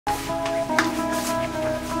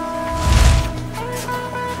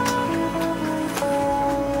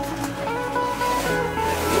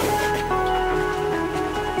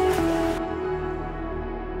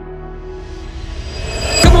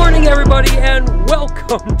everybody, and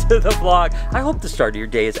welcome to the vlog. I hope the start of your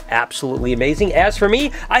day is absolutely amazing. As for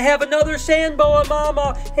me, I have another sand boa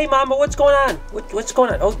mama. Hey mama, what's going on? What's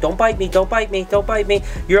going on? Oh, don't bite me, don't bite me, don't bite me.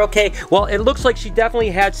 You're okay. Well, it looks like she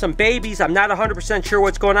definitely had some babies. I'm not 100% sure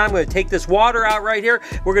what's going on. I'm going to take this water out right here.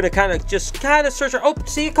 We're going to just search her. Oh,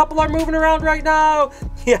 see, a couple are moving around right now.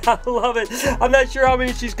 Yeah, I love it. I'm not sure how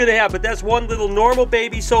many she's going to have, but that's one little normal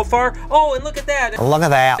baby so far. Oh, and look at that. Look at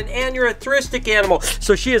that. An aneurystic animal.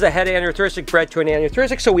 So she is a head aneurystic bred to an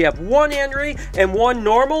aneurystic. So we have one anery and one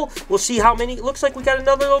normal. We'll see how many. It looks like we got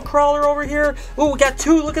another little crawler over here. Oh, we got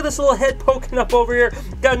two. Look at this little head poking up over here.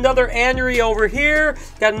 Got another anery over here.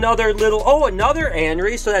 Got another little, another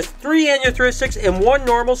anery. So that's three aneurystic and one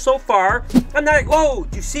normal so far. I'm not, whoa,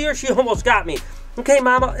 did you see her? She almost got me. Okay,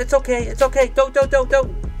 mama, it's okay, it's okay. Don't.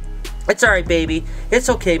 It's all right, baby. It's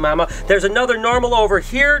okay, mama. There's another normal over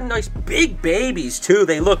here. Nice big babies, too.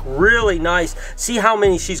 They look really nice. See how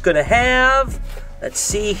many she's going to have. Let's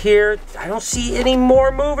see here. I don't see any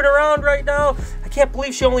more moving around right now. I can't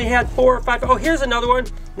believe she only had 4 or 5. Oh, here's another one.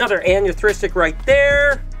 Another aneurystic right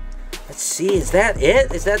there. Let's see. Is that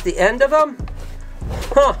it? Is that the end of them?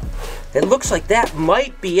 Huh. It looks like that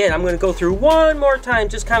might be it. I'm going to go through one more time,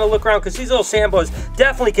 just kind of look around, because these little sand boas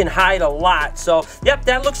definitely can hide a lot. So, yep,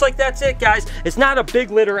 that looks like that's it, guys. It's not a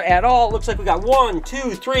big litter at all. It looks like we got 1,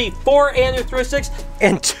 2, 3, 4 aneurystic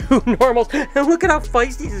and 2 normals. And look at how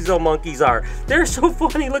feisty these little monkeys are. They're so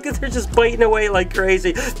funny. Look at, they're just biting away like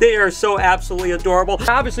crazy. They are so absolutely adorable.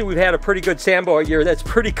 Obviously, we've had a pretty good sand boa year. That's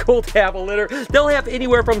pretty cool to have a litter. They'll have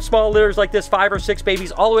anywhere from small litters like this, 5 or 6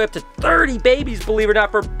 babies, all the way up to 30 babies, believe it or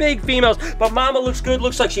not, for big females. But mama looks good.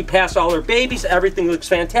 Looks like she passed all her babies. Everything looks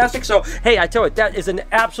fantastic. So, hey, I tell you, that is an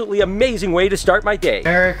absolutely amazing way to start my day.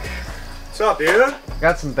 Eric. What's up, dude?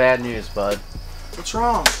 Got some bad news, bud. What's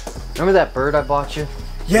wrong? Remember that bird I bought you?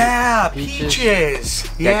 Yeah, Peaches.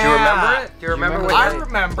 Yeah. Do you remember it? Do you remember what? I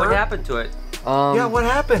remember. What happened to it? Yeah, what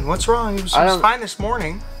happened? What's wrong? It was fine this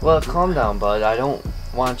morning. Well, calm down, bud. I don't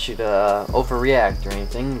want you to overreact or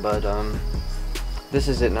anything, but this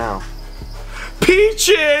is it now.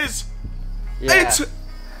 Peaches! Yeah.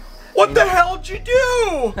 What the hell did you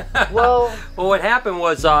do? Well, what happened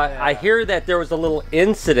was I hear that there was a little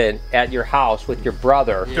incident at your house with your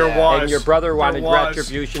brother. There was. And your brother wanted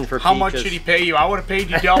retribution for How Peaches. much should he pay you? I would have paid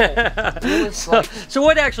you double. So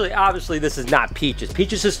what actually, obviously this is not Peaches.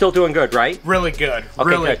 Peaches is still doing good, right? Really good. Okay,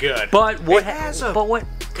 really good. But what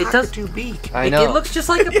it does do beak. I know. It looks just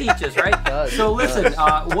like a Peaches, right? It does. So listen,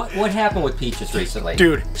 what happened with Peaches recently?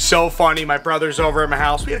 Dude, so funny. My brother's over at my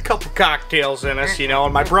house. We had a couple cocktails in us, you know,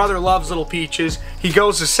 and my brother loves little Peaches. He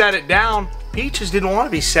goes to set it down. Peaches didn't want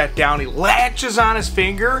to be set down. He latches on his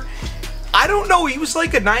finger. I don't know. He was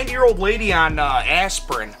like a 90-year-old lady on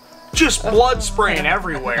aspirin. Just blood spraying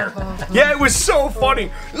everywhere. Yeah, it was so funny.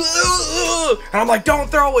 And I'm like, don't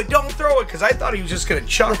throw it, because I thought he was just going to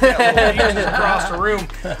chuck that little Peaches across the room.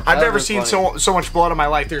 I've never seen so much blood in my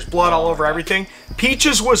life. There's blood all over everything.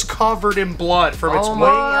 Peaches was covered in blood from its wing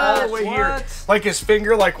all the way here. Like his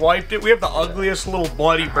finger wiped it. We have the ugliest little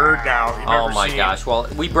bloody bird now. Oh my gosh. Well,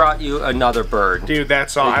 we brought you another bird. Dude,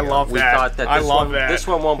 that's all. I love that. We thought that this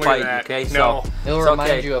one won't bite you, okay? No. It'll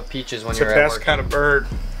remind you of Peaches when you're at work. It's the best kind of bird.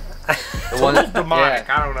 The one demonic,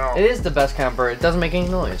 I don't know. It is the best kind of bird. It doesn't make any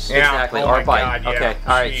noise. Yeah. Exactly, Oh or my bite. God, yeah. Okay,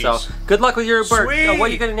 alright, so good luck with your bird. Sweet. What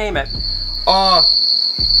are you going to name it?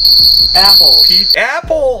 Apples.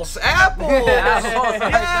 Apples! Apples.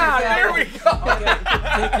 Yeah, there we go. Okay.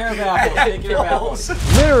 Take care of apples. Take care of apples.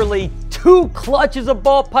 Literally 2 clutches of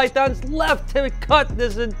ball pythons left to cut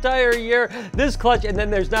this entire year. This clutch, and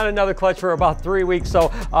then there's not another clutch for about 3 weeks. So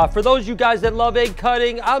for those of you guys that love egg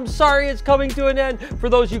cutting, I'm sorry it's coming to an end. For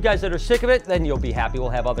those of you guys that are sick of it, then you'll be happy. We'll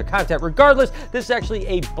have other content. Regardless, this is actually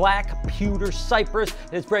a Black Pewter Cypress,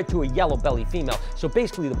 and it's bred to a Yellowbelly female. So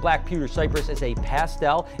basically, the Black Pewter Cypress is a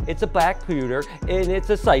pastel. It's a Black Pewter, and it's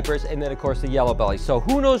a Cypress, and then of course the Yellowbelly. So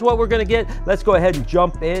who knows what we're gonna get? Let's go ahead and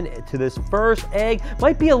jump in to this first egg.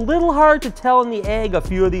 Might be a little hard to tell in the egg a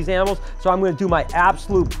few of these animals, so I'm going to do my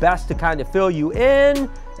absolute best to kind of fill you in.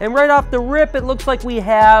 And right off the rip, it looks like we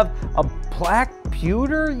have a Black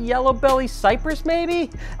Pewter Yellowbelly Cypress, maybe?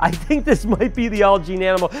 I think this might be the all-gene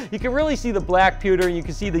animal. You can really see the Black Pewter and you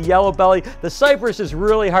can see the Yellowbelly. The Cypress is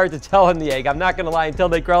really hard to tell in the egg. I'm not gonna lie until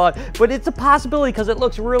they crawl out, but it's a possibility because it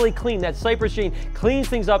looks really clean. That Cypress gene cleans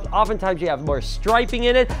things up. Oftentimes you have more striping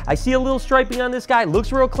in it. I see a little striping on this guy.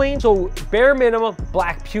 Looks real clean. So bare minimum,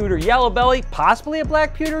 Black Pewter Yellowbelly, possibly a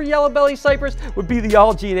Black Pewter Yellowbelly Cypress would be the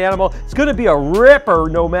all-gene animal. It's gonna be a ripper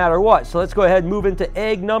no matter what. So let's go ahead and move into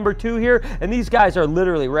egg number 2 here. And these guys are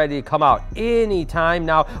literally ready to come out anytime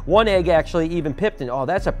now. One egg actually even pipped in. Oh,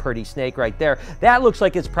 that's a pretty snake right there. That looks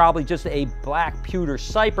like it's probably just a Black Pewter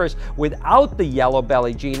Cypress without the yellow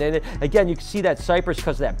belly gene in it. Again, you can see that Cypress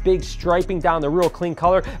because of that big striping down, the real clean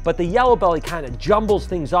color, but the yellow belly kind of jumbles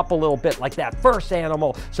things up a little bit like that first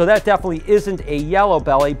animal. So that definitely isn't a yellow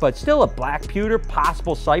belly, but still a Black Pewter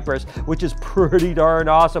possible Cypress, which is pretty darn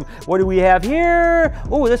awesome. What do we have here?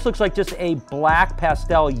 Oh, this looks like just a black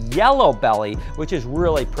pastel yellow belly, which is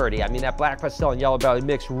really pretty. I mean, that black pastel and yellow belly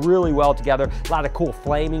mix really well together. A lot of cool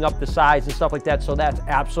flaming up the sides and stuff like that, so that's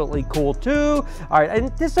absolutely cool too. All right,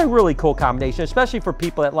 and this is a really cool combination, especially for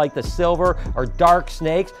people that like the silver or dark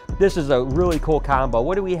snakes. This is a really cool combo.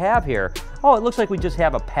 What do we have here? Oh, it looks like we just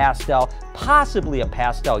have a pastel, possibly a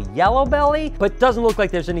pastel yellow belly, but doesn't look like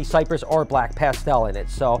there's any Cypress or black pastel in it.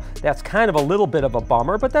 So that's kind of a little bit of a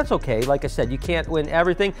bummer, but that's okay. Like I said, you can't win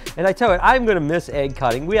everything. And I tell you, I'm gonna miss egg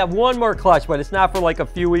cutting. We have one more clutch, but it's not for like a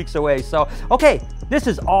few weeks away. So, okay, this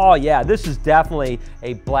is, oh yeah, this is definitely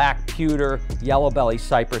a Black Pewter yellow belly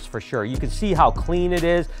Cypress for sure. You can see how clean it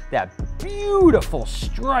is, that beautiful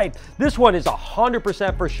stripe. This one is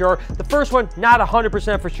 100% for sure. The first one, not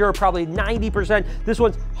 100% for sure, probably 90%. This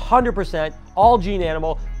one's 100% all gene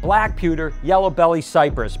animal, Black Pewter yellow belly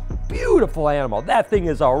Cypress. Beautiful animal. That thing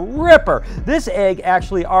is a ripper. This egg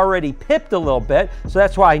actually already pipped a little bit, so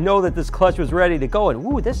that's why I know that this clutch was ready to go. And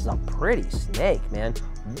ooh, this is a pretty snake, man.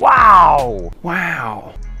 Wow.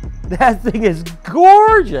 Wow. That thing is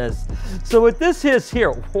gorgeous. So what this is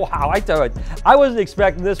here, wow, I tell you, I wasn't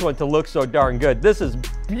expecting this one to look so darn good. This is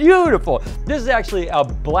beautiful. This is actually a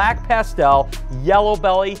black pastel yellow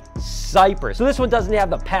belly Cypress. So this one doesn't have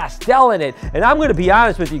the pastel in it. And I'm gonna be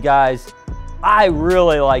honest with you guys, I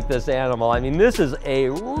really like this animal. I mean, this is a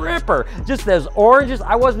ripper. Just those oranges,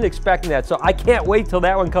 I wasn't expecting that. So I can't wait till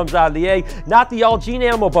that one comes out of the egg. Not the all gene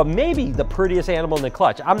animal, but maybe the prettiest animal in the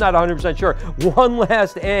clutch. I'm not 100% sure. One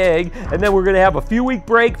last egg, and then we're gonna have a few week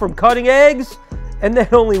break from cutting eggs, and then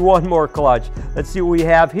only one more clutch. Let's see what we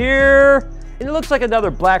have here. And it looks like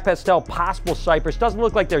another black pastel possible Cypress. Doesn't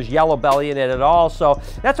look like there's yellow belly in it at all. So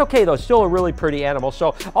that's okay though, still a really pretty animal.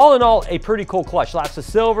 So all in all, a pretty cool clutch. Lots of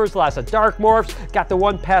silvers, lots of dark morphs, got the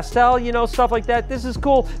one pastel, you know, stuff like that. This is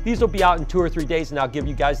cool. These will be out in 2 or 3 days and I'll give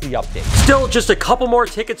you guys the update. Still just a couple more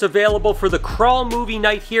tickets available for the Crawl movie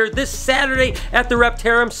night here this Saturday at the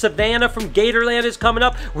Reptarium. Savannah from Gatorland is coming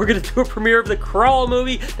up. We're gonna do a premiere of the Crawl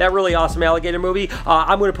movie, that really awesome alligator movie.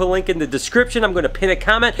 I'm gonna put a link in the description. I'm gonna pin a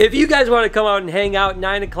comment. If you guys wanna come out and hang out at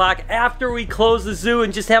 9 o'clock after we close the zoo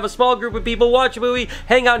and just have a small group of people watch a movie,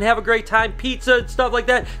 hang out and have a great time, pizza and stuff like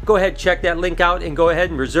that, go ahead, check that link out and go ahead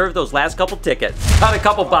and reserve those last couple tickets. Got a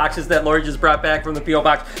couple boxes that Lori just brought back from the P.O.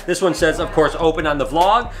 box. This one says, of course, open on the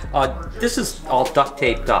vlog. This is all duct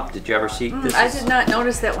taped up. Did you ever see this? I did not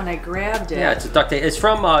notice that when I grabbed it. Yeah, it's a duct tape. It's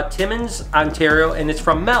from Timmins, Ontario, and it's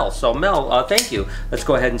from Mel. So Mel, thank you. Let's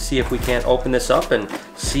go ahead and see if we can't open this up and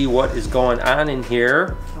see what is going on in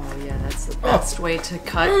here. That's the best way to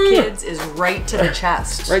cut kids is right to the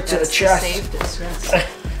chest. Right to the chest. Safest, yes.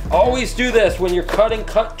 Always do this when you're cutting,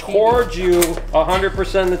 cut towards you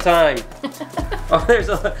 100% of the time. Oh, there's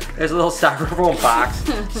a little styrofoam box,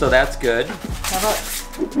 so that's good. How about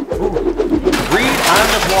read on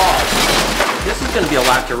the vlog. This is going to be a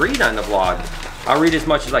lot to read on the vlog. I'll read as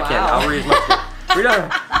much as I can. I'll read as much. Read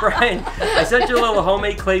on, Brian, I sent you a little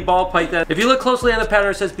homemade clay ball python. If you look closely on the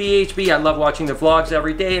pattern, it says BHB. I love watching the vlogs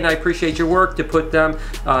every day, and I appreciate your work to put them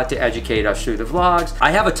to educate us through the vlogs.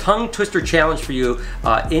 I have a tongue twister challenge for you.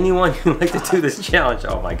 Anyone who'd like to do this challenge,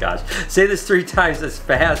 oh my gosh, say this 3 times as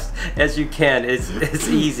fast as you can. It's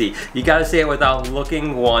easy. You got to say it without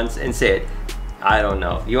looking once and say it. I don't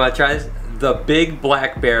know. You want to try this? The big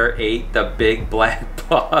black bear ate the big black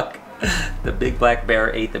bug. The big black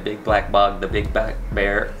bear ate the big black bug. The big black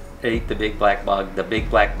bear ate the big black bug. The big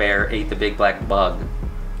black bear ate the big black bug.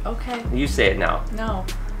 Okay. You say it now. No.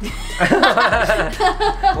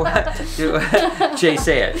 Jay,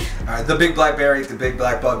 say it. All right, the big black bear ate the big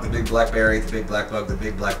black bug. The big black bear ate the big black bug. The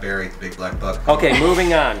big black bear ate the big black bug. Okay,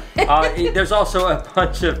 moving on. There's also a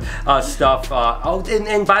bunch of stuff. Oh,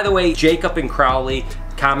 and by the way, Jacob and Crowley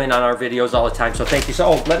comment on our videos all the time, so thank you. So,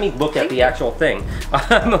 oh, let me look at the actual thing.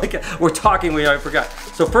 We're talking, I forgot.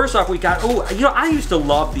 So first off, we got, oh, you know, I used to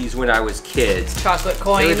love these when I was kids. Chocolate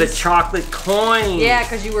coins. It was a chocolate coin. Yeah,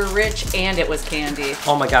 because you were rich and it was candy.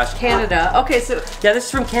 Oh my gosh. Canada. Okay, so. Yeah, this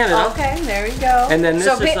is from Canada. Okay, there you go. And then this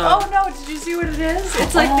is. oh no, did you see what it is?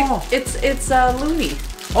 It's like it's loony.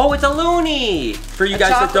 Oh, it's a loony! For you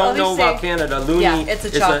guys that don't know about Canada, loony it's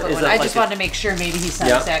a chocolate one. I just like wanted to make sure maybe he sent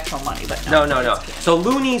us actual money, but no. So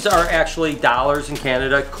loonies are actually dollars in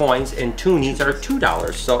Canada, coins, and toonies are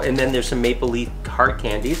 $2. So, and then there's some maple leaf heart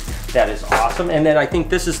candies. That is awesome. And then I think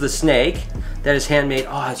this is the snake. That is handmade.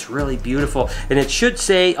 Oh, it's really beautiful. And it should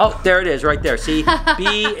say, oh, there it is right there. See,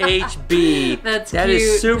 BHB. That's That cute.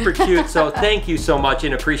 is super cute. So thank you so much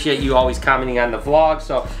and appreciate you always commenting on the vlog.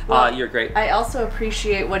 So you're great. I also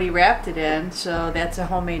appreciate what he wrapped it in. So that's a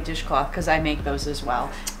homemade dishcloth because I make those as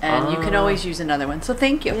well. And you can always use another one. So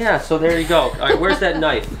thank you. Yeah, so there you go. All right, where's that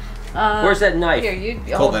knife? Where's that knife? Here, you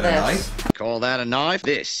Call hold that this. a knife? Call that a knife?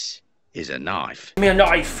 This is a knife. Give me a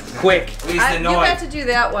knife, quick. Please You the got knife. to do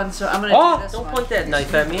that one, so I'm going to do this Don't one. point that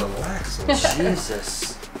knife at me. Relax.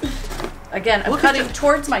 Jesus. Again, I'm cutting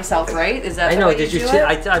towards myself, right? Is that I the know, way did you do see? it?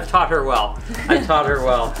 I've taught her well. I've taught her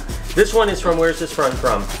well. This one is from, where's this from?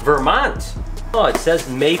 Vermont. Oh, it says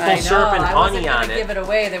maple syrup and honey on give it. it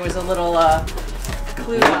away. There was a little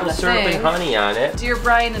clue on Maple the syrup thing. and honey on it. Dear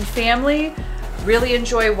Brian and family, really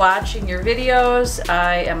enjoy watching your videos.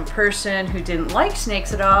 I am a person who didn't like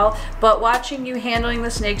snakes at all, but watching you handling the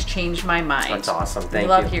snakes changed my mind. That's awesome, thank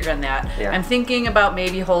Love you. hearing that. Yeah. I'm thinking about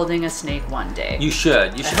maybe holding a snake one day. You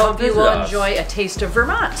should. You I should hope you visit will us. enjoy a taste of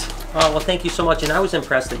Vermont. Oh, well, thank you so much. And I was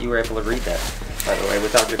impressed that you were able to read that, by the way,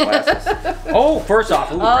 without your glasses. Oh, first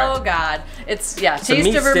off, ooh, Oh right. God, it's Some taste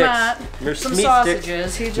meat of Vermont. sticks. There's Some meat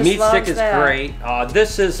sausages. Sticks. He just meat loves stick is that. great.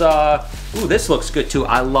 This is ooh, this looks good too.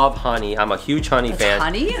 I love honey. I'm a huge honey fan.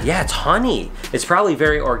 honey? Yeah, it's honey. It's probably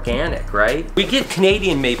very organic, right? We get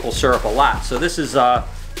Canadian maple syrup a lot, so this is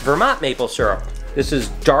Vermont maple syrup. This is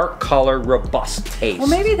dark color, robust taste. Well,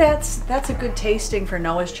 maybe that's a good tasting for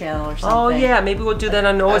Noah's channel or something. Oh yeah, maybe we'll do that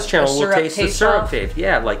on Noah's A channel. We'll syrup taste the taste syrup off? taste.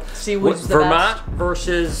 Yeah, like See which the Vermont best.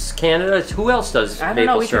 versus Canada. Who else does I don't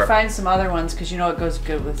maple know. We syrup? could find some other ones because you know it goes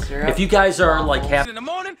good with syrup. If you guys are like In the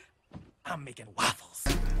morning, I'm making waffles.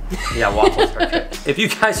 yeah, waffles are good. If you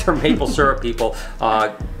guys are maple syrup people,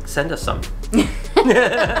 send us some.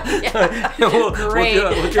 we'll Great. do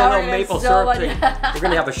a Now little we're maple so syrup much- thing. We're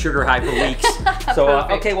gonna have a sugar high for weeks. So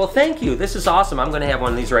okay, well thank you. This is awesome. I'm gonna have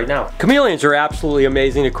one of these right now. Chameleons are absolutely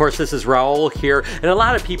amazing. Of course, this is Raul here, and a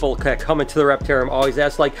lot of people come into the Reptarium always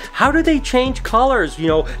ask like, how do they change colors? You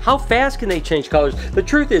know, how fast can they change colors? The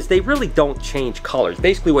truth is, they really don't change colors.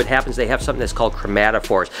 Basically, what happens, they have something that's called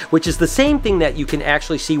chromatophores, which is the same thing that you can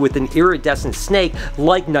actually see with an iridescent snake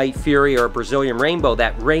like Night Fury or Brazilian Rainbow,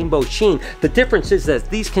 that rainbow sheen. The difference is that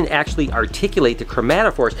these can actually articulate the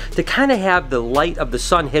chromatophores to kind of have the light of the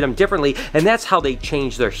sun hit them differently, and that's how they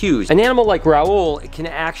change their hues. An animal like Raul can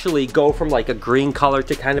actually go from like a green color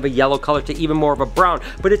to kind of a yellow color to even more of a brown,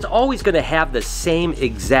 but it's always going to have the same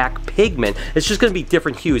exact pigment. It's just going to be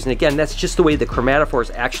different hues, and again, that's just the way the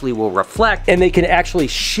chromatophores actually will reflect, and they can actually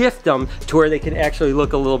shift them to where they can actually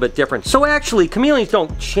look a little bit different. So actually, chameleons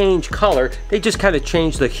don't change color, they just kind of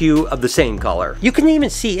change the hue of the same color. You can even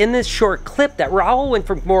see in this short clip that Raul went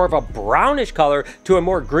from more of a brownish color to a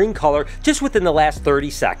more green color just within the last 30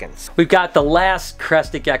 seconds. We've got the last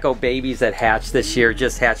crested gecko babies that hatched this year,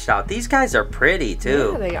 just hatched out. These guys are pretty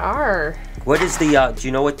too. Yeah, they are. What is the, do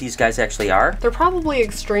you know what these guys actually are? They're probably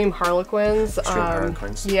extreme harlequins. Extreme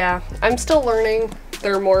harlequins. Yeah, I'm still learning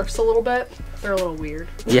their morphs a little bit. They're a little weird.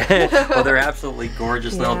 Yeah, well, they're absolutely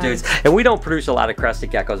gorgeous little dudes. And we don't produce a lot of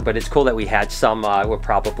crested geckos, but it's cool that we had some. We'll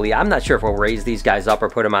probably, I'm not sure if we'll raise these guys up or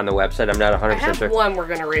put them on the website. I'm not 100% I have sure. one we're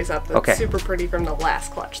gonna raise up that's Okay. super pretty from the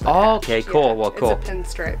last clutch. that Oh, hatched. okay, cool. Yeah, Well, cool. It's a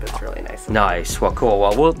pinstripe. It's really nice. Nice. Well, cool.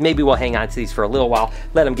 Well, maybe we'll hang on to these for a little while,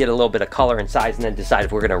 let them get a little bit of color and size, and then decide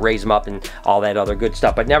if we're going to raise them up and all that other good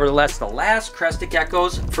stuff. But nevertheless, the last crested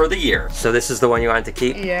geckos for the year. So this is the one you wanted to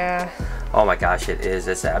keep? Yeah. Oh my gosh, it is.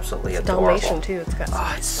 It's absolutely adorable. Dalmatian too. It's got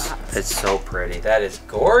some spots. It's so pretty. That is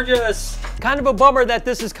gorgeous. Kind of a bummer that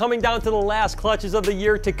this is coming down to the last clutches of the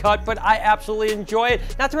year to cut, but I absolutely enjoy it.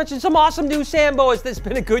 Not to mention some awesome new Samboas. It's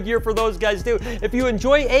been a good year for those guys too. If you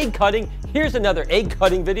enjoy egg cutting, here's another egg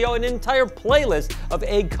cutting video, an entire playlist of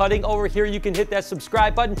egg cutting. Over here, you can hit that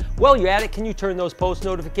subscribe button. While you're at it, can you turn those post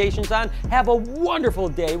notifications on? Have a wonderful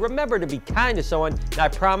day. Remember to be kind to someone, and I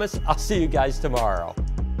promise I'll see you guys tomorrow.